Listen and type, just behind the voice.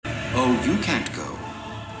No, you can't go.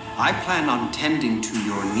 I plan on tending to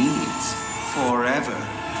your needs forever.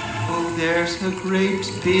 Oh, there's a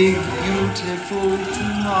great, big, beautiful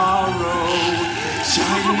tomorrow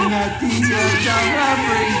shining at the edge of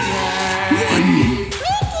every day.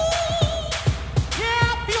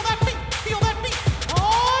 Yeah, feel that beat, feel that beat.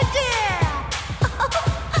 Oh, yeah.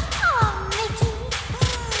 Oh, Mickey.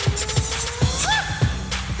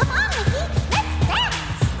 Come on, Mickey, let's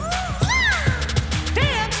dance.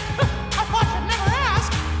 Dance? I thought you'd never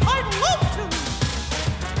ask. I'd love to.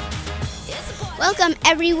 Welcome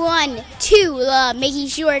everyone to Mickey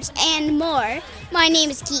Shorts and More. My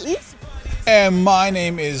name is Keaton. And my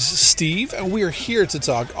name is Steve, and we're here to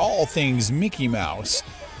talk all things Mickey Mouse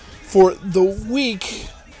for the week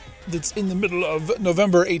that's in the middle of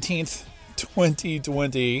November 18th,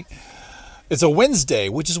 2020. It's a Wednesday,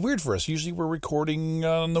 which is weird for us. Usually we're recording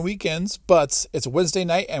on the weekends, but it's a Wednesday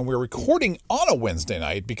night, and we're recording on a Wednesday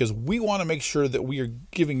night because we want to make sure that we are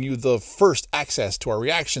giving you the first access to our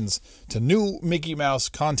reactions to new Mickey Mouse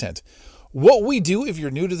content. What we do, if you're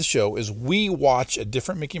new to the show, is we watch a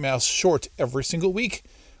different Mickey Mouse short every single week.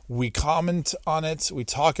 We comment on it, we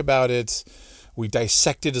talk about it, we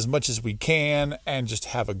dissect it as much as we can, and just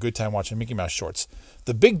have a good time watching Mickey Mouse shorts.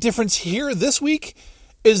 The big difference here this week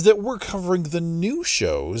is that we're covering the new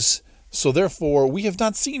shows, so therefore we have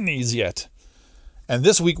not seen these yet. And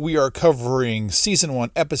this week we are covering Season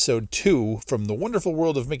 1, Episode 2 from the wonderful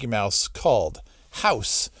world of Mickey Mouse called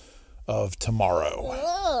House of Tomorrow.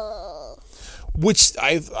 Whoa. Which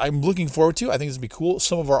I'm looking forward to. I think this will be cool.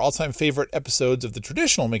 Some of our all-time favorite episodes of the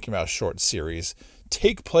traditional Mickey Mouse short series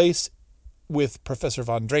take place with Professor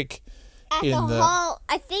Von Drake At in the hall,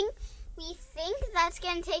 we think that's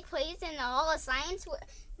going to take place in the Hall of Science,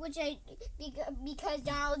 because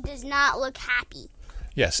Donald does not look happy.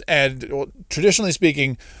 Yes, and traditionally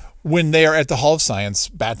speaking, when they are at the Hall of Science,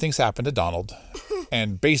 bad things happen to Donald.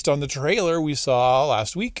 And based on the trailer we saw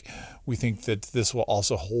last week, we think that this will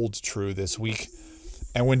also hold true this week.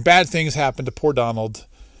 And when bad things happen to poor Donald,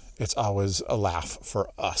 it's always a laugh for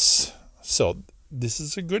us. So this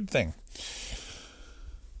is a good thing.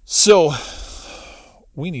 So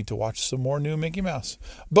we need to watch some more new Mickey Mouse.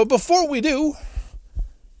 But before we do,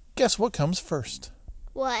 guess what comes first?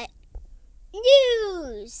 What?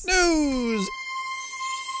 News! News!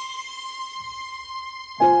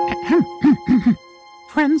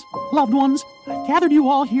 Friends, loved ones, I've gathered you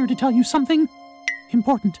all here to tell you something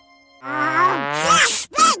important. Now,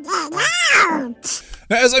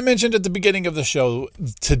 as I mentioned at the beginning of the show,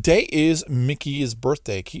 today is Mickey's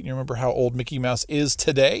birthday. Keaton, you remember how old Mickey Mouse is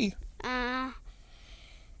today?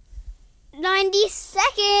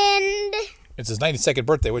 92nd. It's his 92nd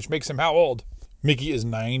birthday, which makes him how old? Mickey is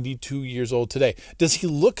 92 years old today. Does he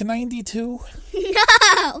look 92?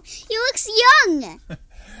 No, he looks young.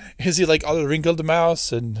 Is he like all the wrinkled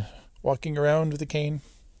mouse and walking around with a cane?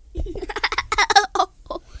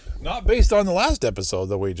 Not based on the last episode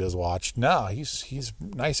that we just watched. No, he's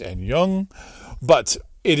nice and young. But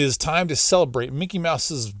it is time to celebrate Mickey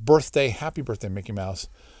Mouse's birthday. Happy birthday, Mickey Mouse.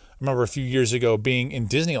 I remember a few years ago being in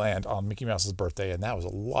Disneyland on Mickey Mouse's birthday, and that was a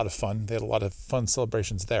lot of fun. They had a lot of fun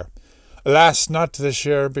celebrations there. Alas, not this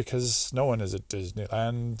year because no one is at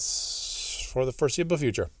Disneyland for the foreseeable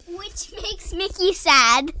future. Which makes Mickey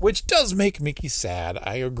sad. Which does make Mickey sad,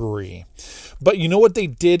 I agree. But you know what they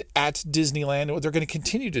did at Disneyland, and what they're going to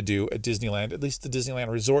continue to do at Disneyland, at least the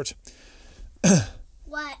Disneyland Resort?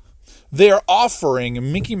 What? They are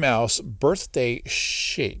offering Mickey Mouse birthday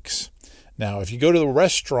shakes. Now, if you go to the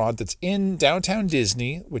restaurant that's in downtown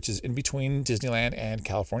Disney, which is in between Disneyland and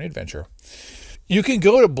California Adventure, you can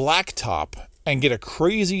go to Blacktop and get a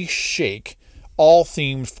crazy shake all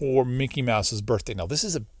themed for Mickey Mouse's birthday. Now, this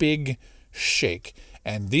is a big shake,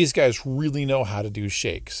 and these guys really know how to do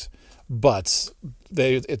shakes. But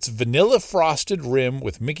it's vanilla frosted rim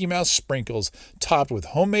with Mickey Mouse sprinkles, topped with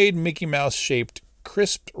homemade Mickey Mouse-shaped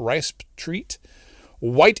crisp rice treat,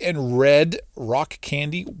 white and red rock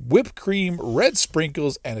candy, whipped cream, red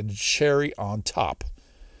sprinkles, and a cherry on top.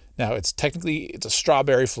 Now, it's a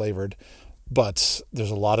strawberry flavored, but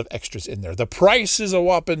there's a lot of extras in there. The price is a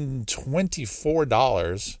whopping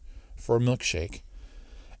 $24 for a milkshake.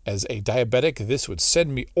 As a diabetic, this would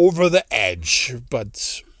send me over the edge.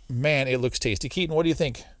 But, man, it looks tasty. Keaton, what do you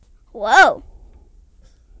think? Whoa.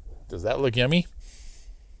 Does that look yummy?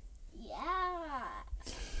 Yeah.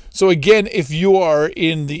 So, again, if you are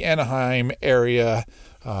in the Anaheim area,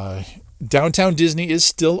 downtown Disney is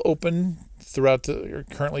still open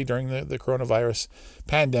currently during the coronavirus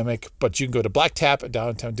pandemic, but you can go to Black Tap at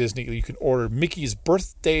downtown Disney. You can order Mickey's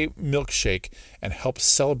birthday milkshake and help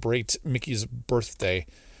celebrate Mickey's birthday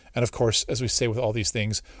And of course, as we say with all these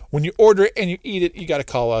things, when you order it and you eat it, you got to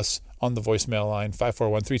call us on the voicemail line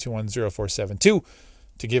 541-321-0472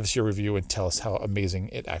 to give us your review and tell us how amazing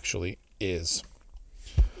it actually is.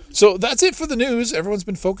 So that's it for the news. Everyone's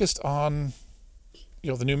been focused on,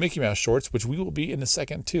 the new Mickey Mouse shorts, which we will be in a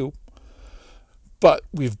second too. But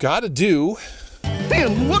we've got to do...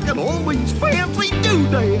 And look at all these fancy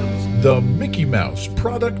doodads. the Mickey Mouse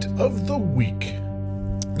product of the week.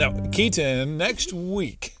 Now, Keaton, next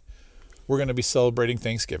week, we're going to be celebrating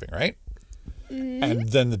Thanksgiving, right? Mm-hmm. And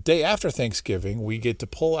then the day after Thanksgiving, we get to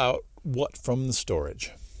pull out what from the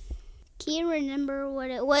storage? Can you remember what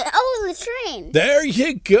it was? Oh, the train. There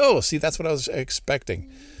you go. See, that's what I was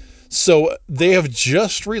expecting. So they have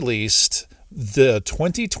just released the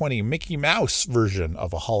 2020 Mickey Mouse version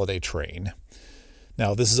of a holiday train.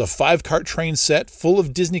 Now, this is a 5-cart train set full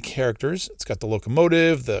of Disney characters. It's got the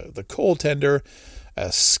locomotive, the coal tender,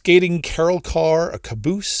 a skating carol car, a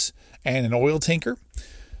caboose, and an oil tanker.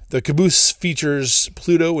 The caboose features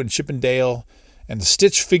Pluto and Chip and Dale and the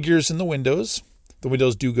Stitch figures in the windows. The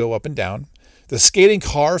windows do go up and down. The skating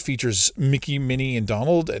car features Mickey, Minnie, and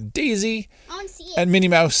Donald and Daisy. I want to see it. And Minnie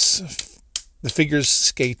Mouse, the figures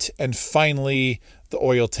skate. And finally, the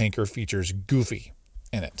oil tanker features Goofy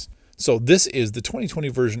in it. So this is the 2020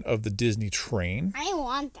 version of the Disney train. I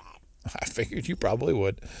want that. I figured you probably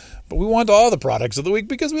would. But we want all the products of the week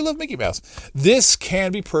because we love Mickey Mouse. This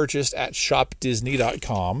can be purchased at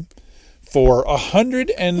shopdisney.com for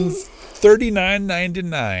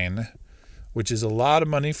 $139.99, which is a lot of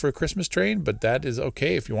money for a Christmas train, but that is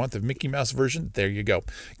okay. If you want the Mickey Mouse version, there you go.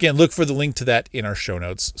 Again, look for the link to that in our show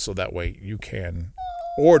notes so that way you can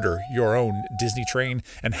order your own Disney train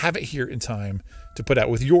and have it here in time to put out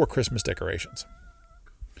with your Christmas decorations.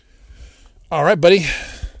 All right, buddy.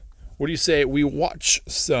 What do you say we watch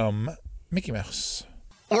some Mickey Mouse?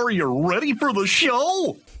 Are you ready for the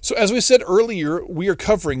show? So as we said earlier, we are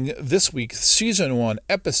covering this week Season 1,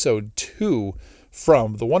 Episode 2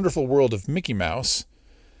 from The Wonderful World of Mickey Mouse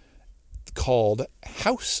called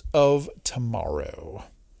House of Tomorrow.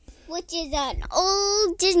 Which is an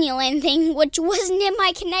old Disneyland thing, which wasn't in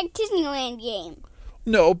my Connect Disneyland game.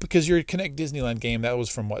 No, because your Connect Disneyland game, that was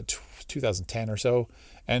from, 2010 or so?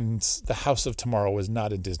 And the House of Tomorrow was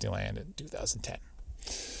not in Disneyland in 2010.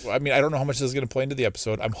 I mean, I don't know how much this is going to play into the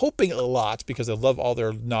episode. I'm hoping a lot because I love all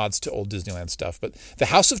their nods to old Disneyland stuff. But the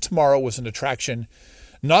House of Tomorrow was an attraction,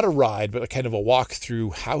 not a ride, but a kind of a walk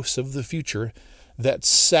through House of the Future that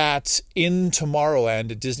sat in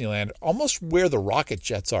Tomorrowland at Disneyland, almost where the rocket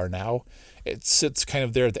jets are now. It sits kind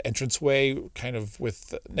of there at the entranceway, kind of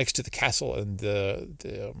with next to the castle and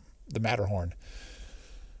the Matterhorn.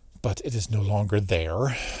 But it is no longer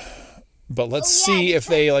there. But let's see if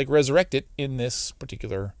they resurrect it in this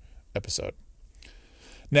particular episode.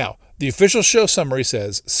 Now, the official show summary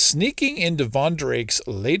says, sneaking into Von Drake's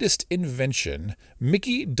latest invention,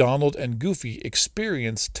 Mickey, Donald, and Goofy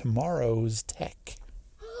experience tomorrow's tech.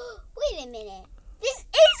 Wait a minute. This is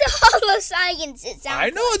a Holo Science, it sounds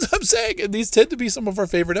I know what I'm saying. And these tend to be some of our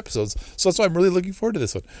favorite episodes. So that's why I'm really looking forward to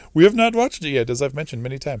this one. We have not watched it yet, as I've mentioned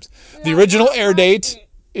many times. The original air date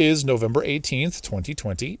is November 18th,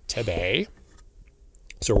 2020, today.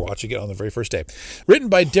 So we're watching it on the very first day. Written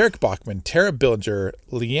by Derek Bachman, Tara Billinger,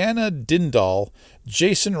 Leanna Dindal,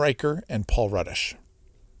 Jason Riker, and Paul Ruddish.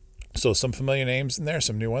 So some familiar names in there,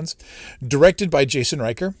 some new ones. Directed by Jason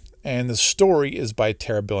Riker, and the story is by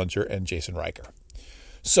Tara Billinger and Jason Riker.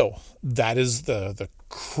 So that is the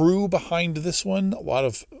crew behind this one. A lot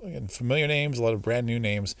of familiar names, a lot of brand new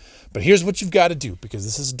names. But here's what you've got to do, because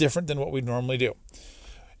this is different than what we normally do.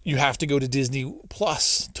 You have to go to Disney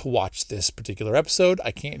Plus to watch this particular episode. I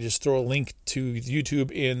can't just throw a link to YouTube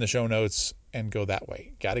in the show notes and go that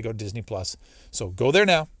way. Got to go to Disney Plus. So go there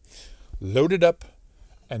now, load it up,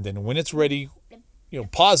 and then when it's ready,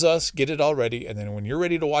 pause us, get it all ready, and then when you're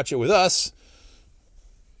ready to watch it with us,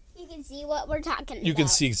 you can see what we're talking about. You can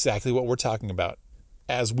see exactly what we're talking about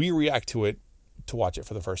as we react to it to watch it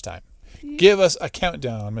for the first time. Mm-hmm. Give us a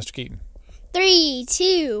countdown, Mr. Keaton. 3,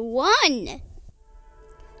 2, 1.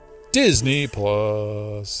 Disney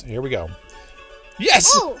Plus. Here we go. Yes!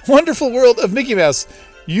 Oh. Wonderful World of Mickey Mouse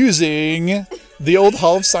using the old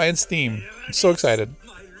Hall of Science theme. I'm so excited.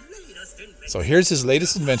 So here's his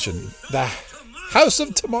latest invention, the House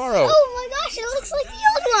of Tomorrow. Oh my gosh, it looks like the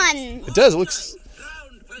old one. It does. It looks...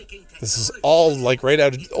 This is all right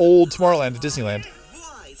out of old Tomorrowland at Disneyland.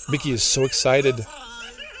 Mickey is so excited.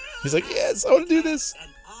 He's like, yes, I want to do this.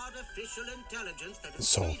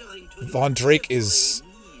 So Von Drake is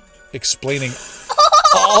explaining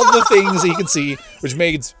all the things he can see, which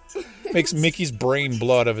makes Mickey's brain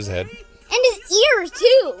blow out of his head. And his ears,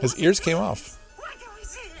 too. His ears came off.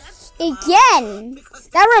 Again.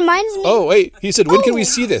 That reminds me. Oh, wait. He said, when can we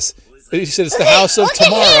see this? He said, it's the house of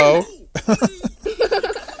tomorrow.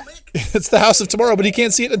 It's the house of tomorrow, but he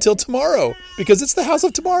can't see it until tomorrow because it's the house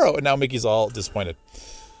of tomorrow. And now Mickey's all disappointed.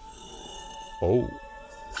 Oh.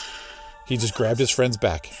 He just grabbed his friend's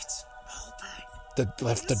back.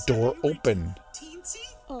 Left the door open.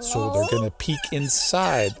 So they're going to peek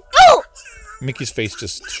inside. Oh! Mickey's face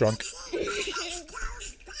just shrunk.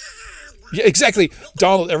 Yeah, exactly.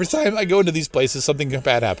 Donald, every time I go into these places, something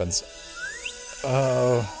bad happens.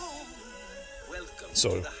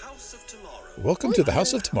 So, welcome to the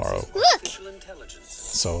House of Tomorrow. Look!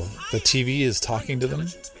 So, the TV is talking to them.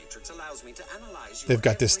 They've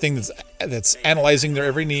got this thing that's analyzing their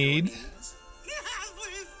every need.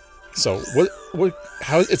 So,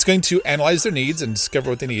 how it's going to analyze their needs and discover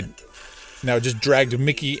what they need. Now, it just dragged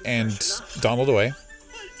Mickey and Donald away.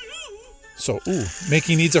 So,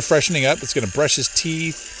 Mickey needs a freshening up. It's going to brush his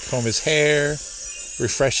teeth, comb his hair,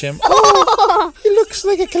 refresh him. Oh, he looks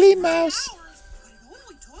like a clean mouse.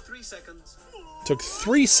 3 seconds. Took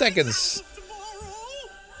 3 seconds.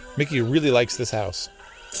 Mickey really likes this house.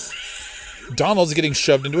 Donald's getting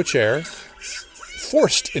shoved into a chair.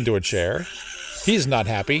 Forced into a chair. He's not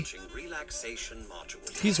happy.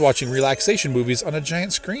 He's watching relaxation movies on a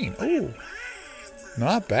giant screen. Oh,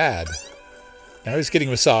 not bad. Now he's getting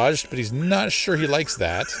massaged, but he's not sure he likes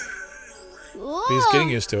that. But he's getting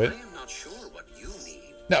used to it.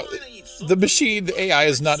 Now, the machine, the AI,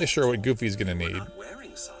 is not sure what Goofy's going to need.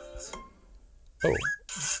 Oh.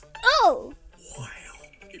 Oh!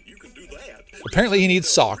 Apparently he needs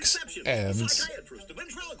socks, and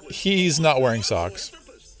he's not wearing socks.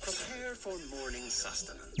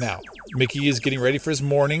 Now, Mickey is getting ready for his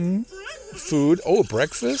morning food. Oh,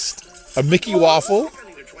 breakfast? A Mickey waffle?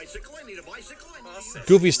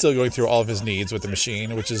 Goofy's still going through all of his needs with the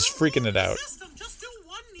machine, which is freaking it out.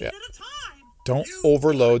 Yeah. Don't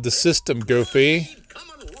overload the system, Goofy.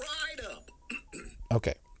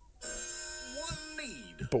 Okay.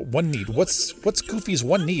 But one need. What's Goofy's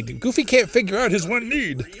one need? Goofy can't figure out his one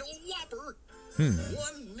need.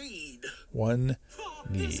 One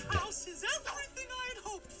need.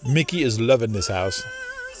 Mickey is loving this house.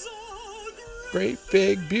 Great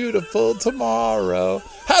big beautiful tomorrow.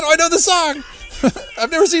 How do I know the song? I've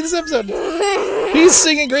never seen this episode. He's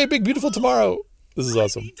singing Great Big Beautiful Tomorrow. This is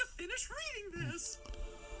awesome.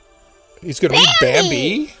 He's going to read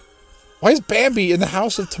Bambi. Why is Bambi in the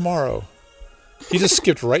House of Tomorrow? He just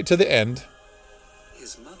skipped right to the end.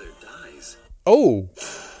 His mother dies. Oh.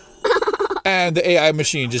 And the AI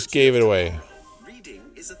machine just gave it away. Reading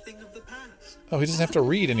is a thing of the past. Oh, he doesn't have to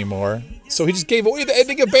read anymore. So he just gave away the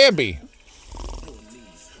ending of Bambi.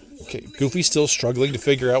 Okay, Goofy's still struggling to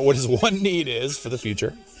figure out what his one need is for the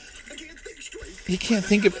future. He can't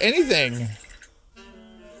think of anything.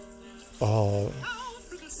 Oh,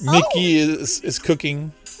 Mickey is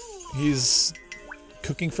cooking. He's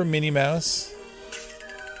cooking for Minnie Mouse.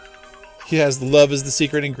 He has love as the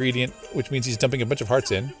secret ingredient, which means he's dumping a bunch of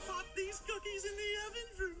hearts in.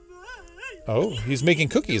 Oh, he's making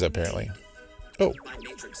cookies, apparently. Oh.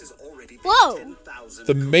 Whoa!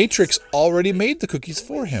 The Matrix already made the cookies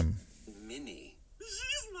for him. Minnie.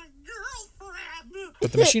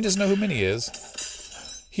 But the machine doesn't know who Minnie is.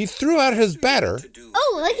 He threw out his batter.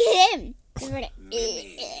 Oh, look at him! I've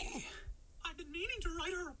been meaning to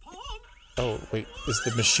write her a poem. Oh, wait. Is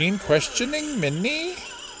the machine questioning Minnie?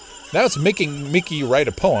 Now it's making Mickey write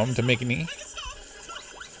a poem to Minnie.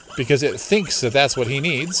 Because it thinks that that's what he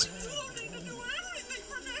needs.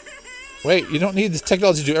 Wait, you don't need the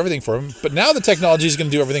technology to do everything for him. But now the technology is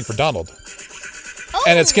going to do everything for Donald. Oh.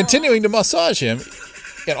 And it's continuing to massage him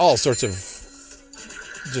in all sorts of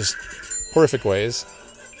just horrific ways.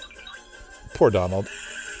 Poor Donald.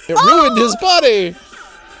 It ruined his body.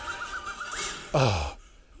 Oh,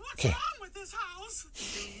 okay.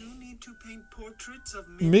 You need to paint portraits of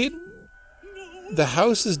Minnie. The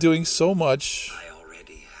house is doing so much I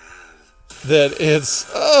already have. that it's...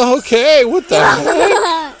 Oh, okay, what the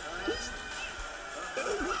heck?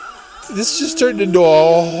 This just turned into a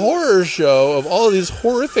horror show of all of these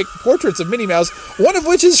horrific portraits of Minnie Mouse, one of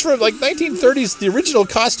which is from like 1930s, the original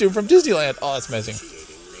costume from Disneyland. Oh, that's amazing.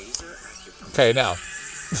 Okay, now.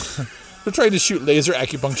 They're trying to shoot laser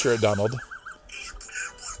acupuncture at Donald.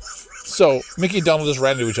 So, Mickey and Donald just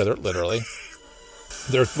ran into each other, literally.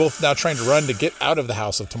 They're both now trying to run to get out of the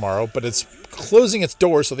House of Tomorrow, but it's closing its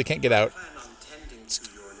doors so they can't get out.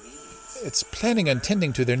 It's planning on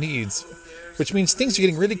tending to their needs, which means things are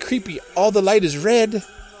getting really creepy. All the light is red.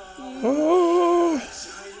 Oh.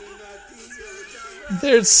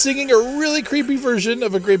 They're singing a really creepy version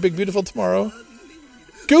of A Great Big Beautiful Tomorrow.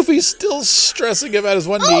 Goofy's still stressing about his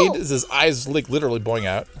one need as his eyes like literally boing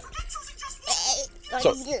out.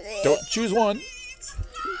 So, don't choose one.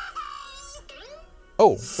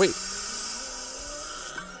 Oh, wait.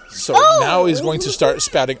 So now he's going to start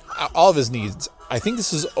spouting all of his needs. I think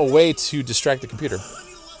this is a way to distract the computer.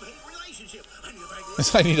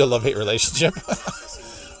 I need a love-hate relationship.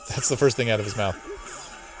 That's the first thing out of his mouth.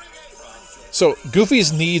 So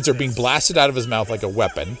Goofy's needs are being blasted out of his mouth like a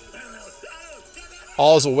weapon.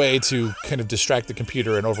 All as a way to kind of distract the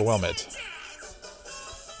computer and overwhelm it.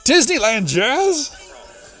 Disneyland jazz?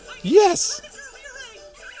 Yes.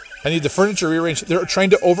 I need the furniture rearranged. They're trying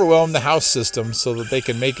to overwhelm the house system so that they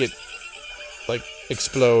can make it, like,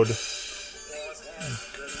 explode.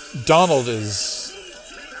 Donald is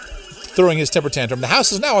throwing his temper tantrum. The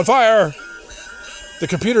house is now on fire. The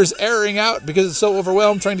computer's erroring out because it's so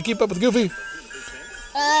overwhelmed trying to keep up with Goofy.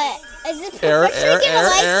 Is the professor gonna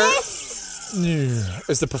like this?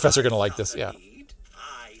 Is the professor going to like this? Yeah.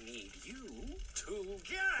 I need you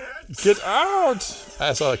to Get out!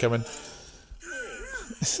 I saw that coming.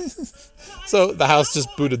 So the house just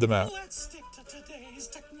booted them out. Let's stick to today's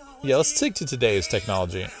technology. Yeah, let's stick to today's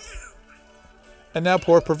technology. And now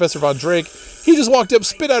poor Professor Von Drake, he just walked up,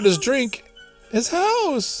 spit out his drink. His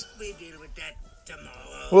house. We deal with that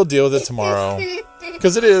tomorrow. We'll deal with it tomorrow.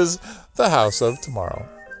 Because it is the House of Tomorrow.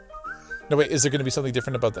 No, wait, is there going to be something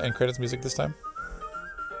different about the end credits music this time?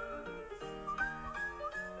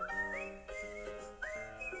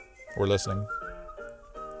 We're listening.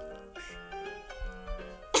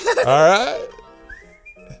 All right.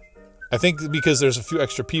 I think because there's a few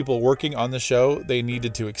extra people working on the show, they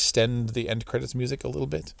needed to extend the end credits music a little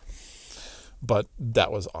bit. But that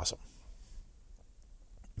was awesome.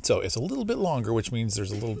 So it's a little bit longer, which means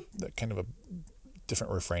there's a little kind of a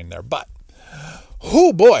different refrain there. But,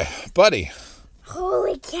 oh boy, buddy.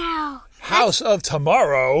 Holy cow. House of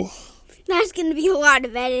Tomorrow. That's going to be a lot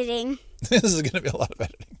of editing. This is going to be a lot of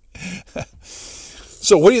editing.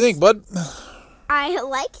 So what do you think, bud? I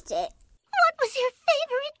liked it. What was your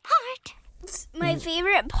favorite part? My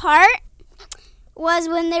favorite part was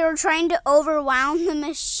when they were trying to overwhelm the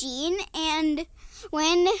machine and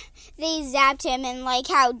when they zapped him and like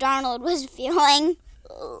how Donald was feeling.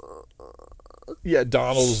 Yeah,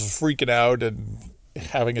 Donald's freaking out and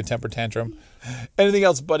having a temper tantrum. Anything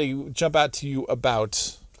else, buddy, jump out to you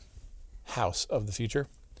about House of the Future?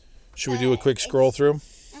 Should we do a quick scroll through?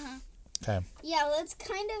 Okay. Yeah, let's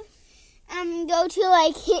kind of go to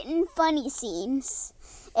like hidden funny scenes.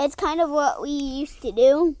 It's kind of what we used to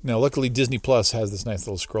do. Now, luckily, Disney Plus has this nice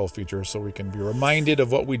little scroll feature so we can be reminded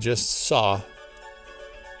of what we just saw.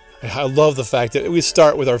 I love the fact that we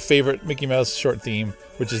start with our favorite Mickey Mouse short theme,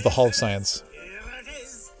 which is the Hall of Science.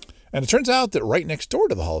 And it turns out that right next door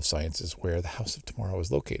to the Hall of Science is where the House of Tomorrow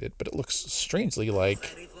is located. But it looks strangely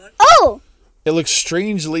like... Oh! It looks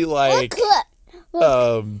strangely like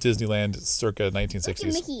Look. Disneyland circa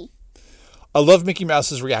 1960s. Mickey. I love Mickey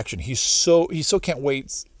Mouse's reaction. He so can't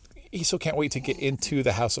wait. He so can't wait to get into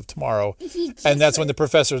the House of Tomorrow. And that's when the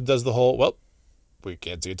professor does the whole, well, we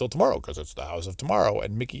can't see it till tomorrow because it's the House of Tomorrow.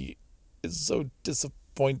 And Mickey is so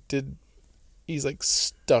disappointed. He's like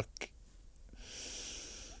stuck.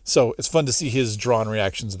 So it's fun to see his drawn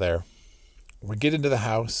reactions there. We get into the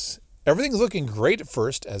house. Everything's looking great at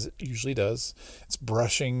first, as it usually does. It's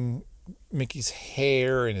brushing Mickey's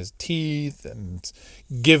hair and his teeth and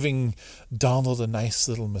giving Donald a nice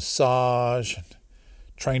little massage and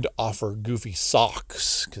trying to offer Goofy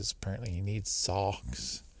socks because apparently he needs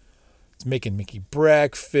socks. It's making Mickey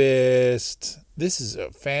breakfast. This is a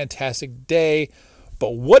fantastic day.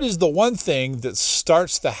 But what is the one thing that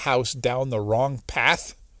starts the house down the wrong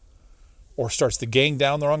path or starts the gang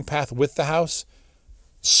down the wrong path with the house?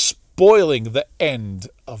 Spoiling the end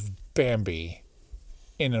of Bambi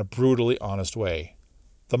in a brutally honest way.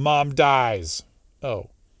 The mom dies.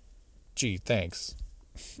 Oh, gee, thanks.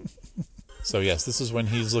 So yes, this is when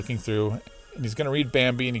he's looking through and he's going to read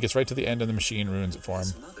Bambi and he gets right to the end and the machine ruins it for him.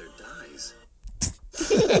 Mother dies.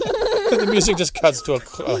 The music just cuts to a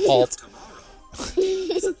halt.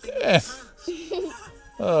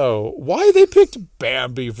 Oh, why they picked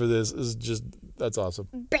Bambi for this is just, that's awesome.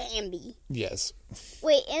 Bambi. Yes.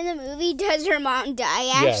 Wait, in the movie, does her mom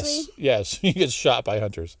die, actually? Yes. He gets shot by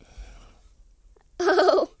hunters.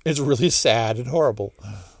 Oh. It's really sad and horrible.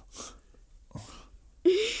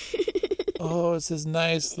 Oh, it's his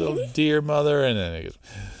nice little dear mother.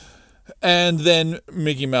 And then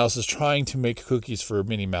Mickey Mouse is trying to make cookies for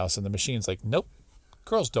Minnie Mouse, and the machine's like, nope,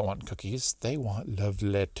 girls don't want cookies. They want love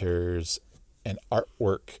letters and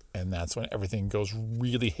artwork. And that's when everything goes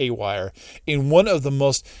really haywire in one of the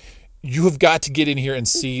most you have got to get in here and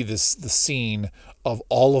see the scene of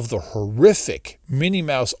all of the horrific Minnie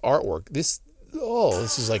Mouse artwork. This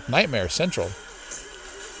is like Nightmare Central.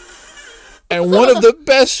 And one of the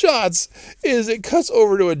best shots is it cuts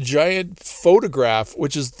over to a giant photograph,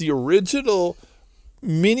 which is the original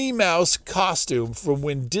Minnie Mouse costume from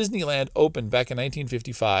when Disneyland opened back in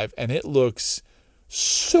 1955, and it looks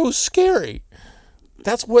so scary.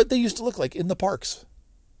 That's what they used to look like in the parks.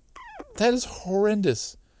 That is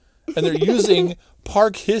horrendous. And they're using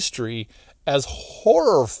park history as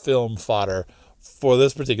horror film fodder for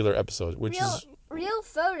this particular episode, which is real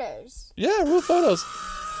photos. Yeah, real photos.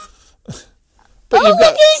 But look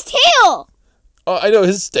at his tail. Oh, I know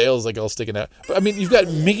his tail is like all sticking out. But I mean, you've got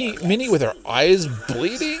Minnie with her eyes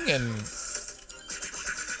bleeding, and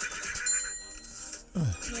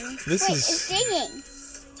this is singing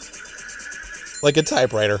like a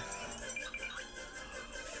typewriter.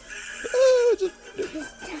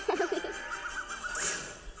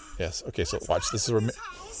 Yes. Okay. So watch. This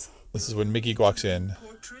is when Mickey walks in.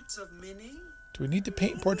 Portraits of Minnie? Do we need to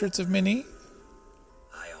paint portraits of Minnie?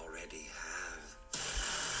 I already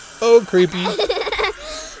have. Oh, creepy.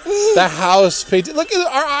 The house painted. Look at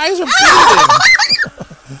our eyes are bleeding.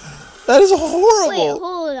 That is horrible. Wait,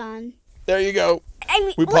 hold on. There you go.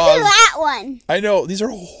 We look paused. at that one. I know, these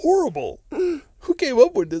are horrible. Who came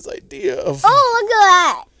up with this idea of... Oh, look at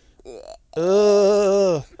that.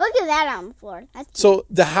 Look at that on the floor. So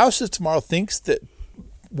the House of Tomorrow thinks that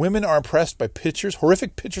women are impressed by pictures,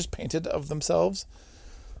 horrific pictures painted of themselves.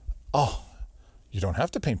 Oh, you don't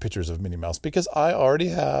have to paint pictures of Minnie Mouse because I already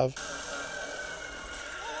have.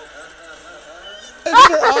 And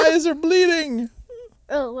her eyes are bleeding.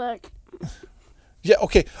 Oh, look. Yeah,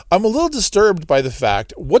 okay. I'm a little disturbed by the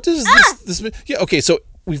fact. What does this? Yeah, okay. So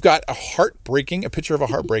we've got a picture of a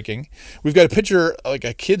heart breaking. We've got a picture, like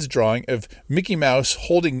a kid's drawing of Mickey Mouse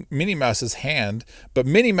holding Minnie Mouse's hand, but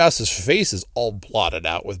Minnie Mouse's face is all blotted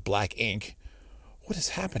out with black ink. What is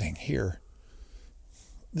happening here?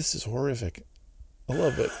 This is horrific. I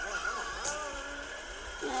love it.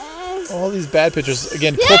 All these bad pictures,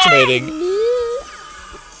 again, culminating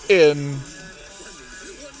in...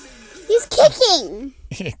 He's kicking.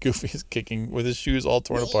 Goofy is kicking with his shoes all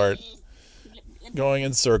torn apart. Going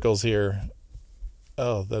in circles here.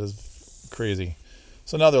 Oh, that is crazy.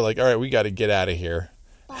 So now they're like, all right, we got to get out of here.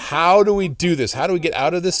 How do we do this? How do we get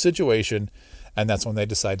out of this situation? And that's when they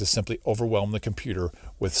decide to simply overwhelm the computer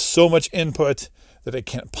with so much input that it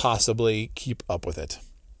can't possibly keep up with it.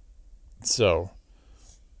 So,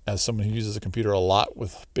 as someone who uses a computer a lot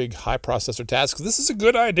with big, high processor tasks, this is a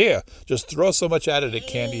good idea. Just throw so much at it, it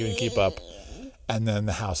can't even keep up. And then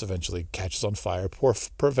the house eventually catches on fire. Poor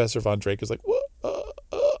Professor Von Drake is like, what?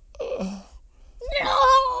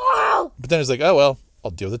 No! But then he's like, oh, well,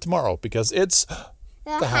 I'll deal with it tomorrow because it's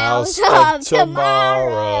the House of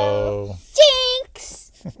Tomorrow.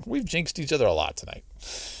 Jinx! We've jinxed each other a lot tonight,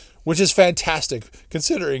 which is fantastic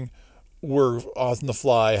considering we're on the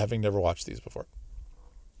fly having never watched these before.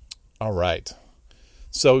 All right.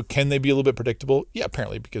 So can they be a little bit predictable? Yeah,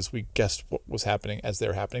 apparently, because we guessed what was happening as they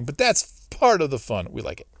were happening. But that's part of the fun. We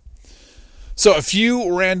like it. So a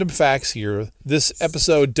few random facts here. This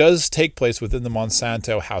episode does take place within the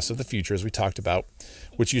Monsanto House of the Future, as we talked about,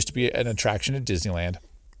 which used to be an attraction at Disneyland.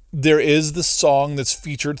 There is the song that's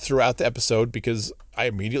featured throughout the episode because I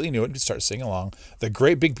immediately knew it and started singing along. The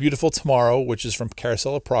Great Big Beautiful Tomorrow, which is from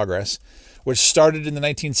Carousel of Progress, which started in the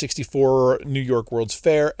 1964 New York World's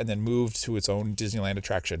Fair and then moved to its own Disneyland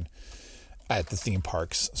attraction at the theme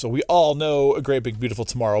parks. So we all know A Great Big Beautiful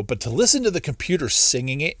Tomorrow, but to listen to the computer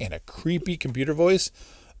singing it in a creepy computer voice,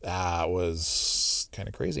 that was kind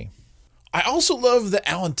of crazy. I also love that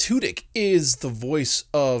Alan Tudyk is the voice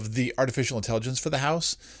of the artificial intelligence for the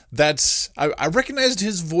house. I recognized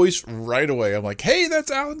his voice right away. I'm like, hey, that's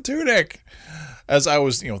Alan Tudyk. As I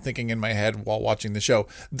was, thinking in my head while watching the show.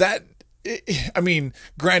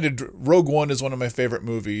 Granted, Rogue One is one of my favorite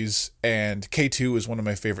movies, and K2 is one of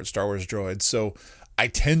my favorite Star Wars droids, so I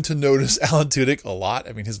tend to notice Alan Tudyk a lot.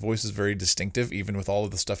 I mean, his voice is very distinctive, even with all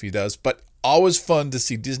of the stuff he does, but always fun to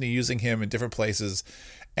see Disney using him in different places,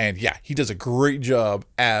 and yeah, he does a great job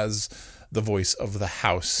as the voice of the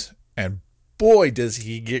house, and boy, does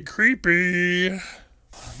he get creepy.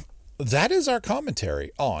 That is our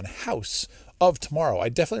commentary on House of Tomorrow. I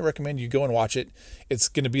definitely recommend you go and watch it. It's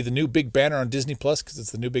going to be the new big banner on Disney Plus because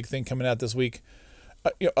it's the new big thing coming out this week,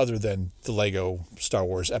 other than the Lego Star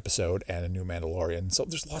Wars episode and a new Mandalorian. So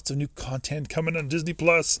there's lots of new content coming on Disney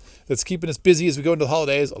Plus that's keeping us busy as we go into the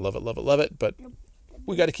holidays. I love it, love it, love it. But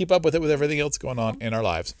we got to keep up with it with everything else going on in our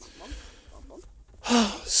lives.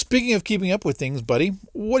 Speaking of keeping up with things, buddy,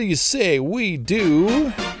 what do you say we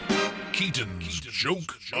do Keaton's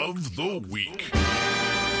Joke of the Week.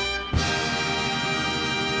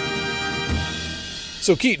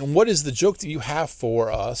 So, Keaton, what is the joke that you have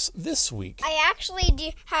for us this week? I actually do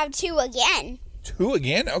have 2 again. 2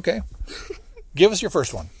 again? Okay. Give us your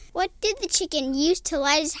first one. What did the chicken use to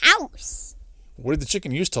light his house? What did the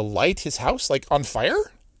chicken use to light his house? Like on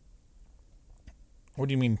fire? What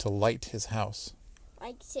do you mean to light his house?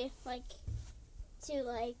 Oh,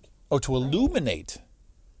 to illuminate.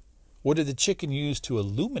 What did the chicken use to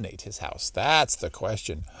illuminate his house? That's the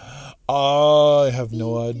question. I have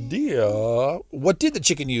no idea. What did the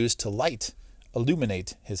chicken use to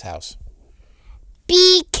illuminate his house?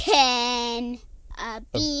 Beacon. A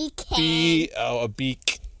beacon. A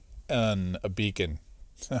beacon.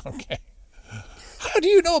 Okay. How do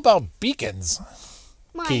you know about beacons?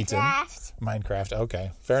 Keaton? Minecraft.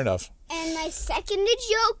 Okay, fair enough. And my second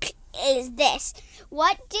joke is this: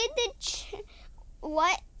 what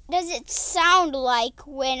does it sound like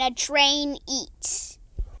when a train eats?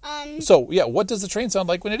 So yeah, what does the train sound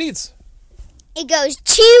like when it eats? It goes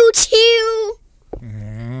choo choo.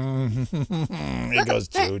 It goes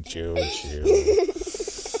choo choo choo.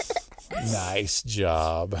 Nice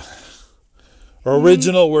job.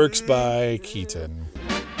 Original works by Keaton.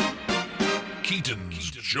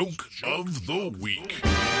 Keaton's Joke of the Week.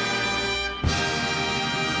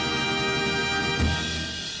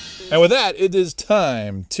 And with that, it is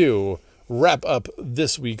time to wrap up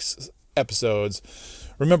this week's episodes.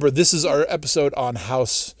 Remember, this is our episode on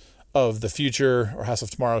House of the Future, or House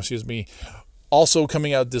of Tomorrow, excuse me. Also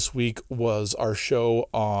coming out this week was our show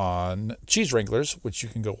on Cheese Wranglers, which you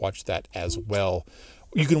can go watch that as well.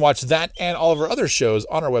 You can watch that and all of our other shows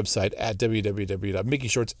on our website at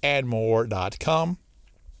www.mickeyshortsandmore.com.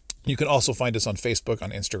 You can also find us on Facebook,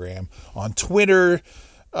 on Instagram, on Twitter,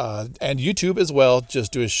 and YouTube as well.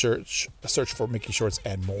 Just do a search for Mickey Shorts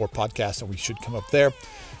and More podcast, and we should come up there.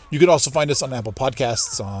 You can also find us on Apple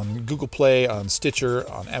Podcasts, on Google Play, on Stitcher,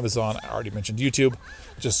 on Amazon. I already mentioned YouTube.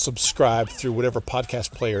 Just subscribe through whatever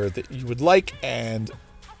podcast player that you would like, and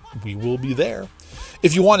we will be there.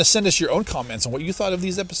 If you want to send us your own comments on what you thought of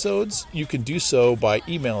these episodes, you can do so by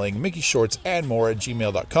emailing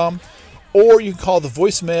mickeyshortsandmore@gmail.com, or you can call the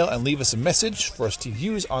voicemail and leave us a message for us to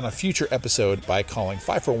use on a future episode by calling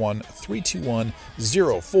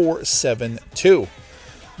 541-321-0472.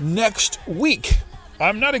 Next week,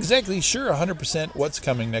 I'm not exactly sure 100% what's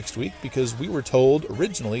coming next week, because we were told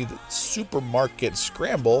originally that Supermarket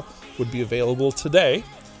Scramble would be available today,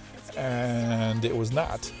 and it was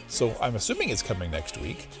not. So I'm assuming it's coming next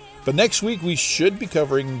week. But next week we should be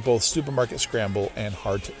covering both Supermarket Scramble and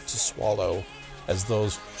Hard to Swallow, as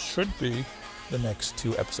those should be the next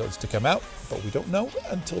 2 episodes to come out, but we don't know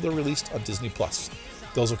until they're released on Disney+.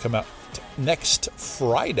 Those will come out next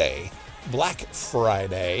Friday, Black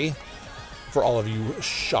Friday, for all of you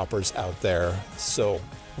shoppers out there. So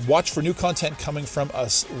watch for new content coming from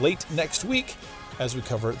us late next week as we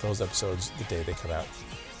cover those episodes the day they come out.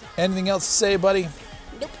 Anything else to say, buddy?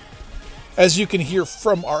 Nope. As you can hear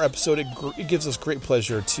from our episode, it gives us great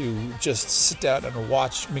pleasure to just sit down and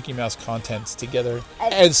watch Mickey Mouse contents together.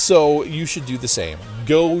 And so you should do the same.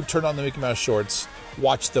 Go turn on the Mickey Mouse Shorts,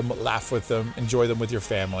 watch them, laugh with them, enjoy them with your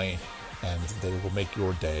family, and they will make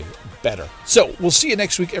your day better. So we'll see you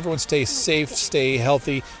next week. Everyone stay safe, stay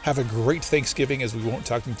healthy. Have a great Thanksgiving, as we won't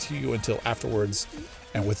talk to you until afterwards.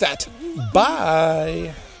 And with that,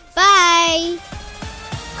 bye. Bye.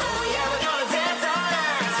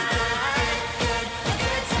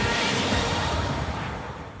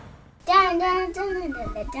 Dun, dun, dun, dun,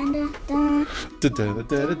 dun, dun,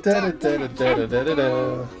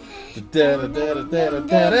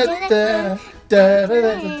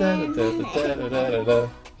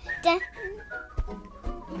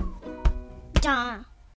 dun.